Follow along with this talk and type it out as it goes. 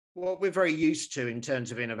What we're very used to in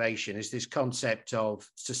terms of innovation is this concept of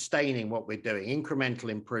sustaining what we're doing, incremental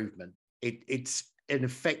improvement. It's an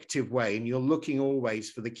effective way, and you're looking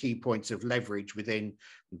always for the key points of leverage within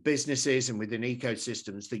businesses and within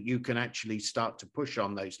ecosystems that you can actually start to push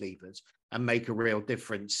on those levers and make a real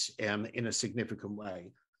difference in a significant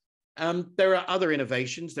way. There are other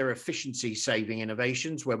innovations. There are efficiency saving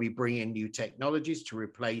innovations where we bring in new technologies to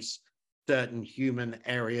replace certain human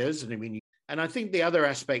areas. And I think the other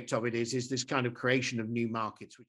aspect of it is this kind of creation of new markets, which